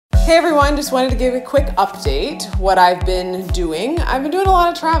Hey everyone, just wanted to give a quick update what I've been doing. I've been doing a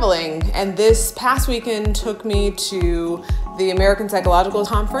lot of traveling, and this past weekend took me to the American Psychological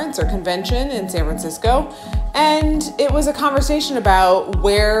Conference or Convention in San Francisco, and it was a conversation about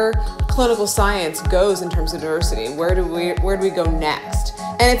where clinical science goes in terms of diversity. Where do we go next?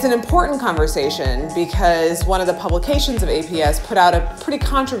 And it's an important conversation because one of the publications of APS put out a pretty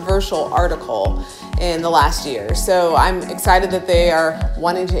controversial article in the last year. So I'm excited that they are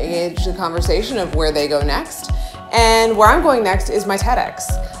wanting to engage the conversation of where they go next. And where I'm going next is my TEDx.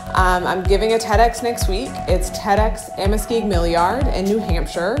 I'm giving a TEDx next week. It's TEDx Amoskeag, Millyard in New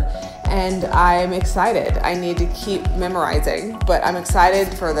Hampshire. And I'm excited. I need to keep memorizing, but I'm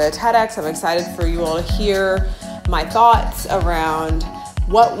excited for the TEDx. I'm excited for you all to hear my thoughts around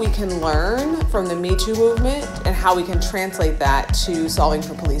what we can learn from the Me Too movement and how we can translate that to solving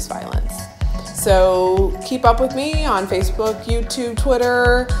for police violence. So keep up with me on Facebook, YouTube,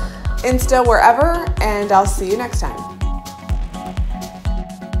 Twitter, Insta, wherever, and I'll see you next time.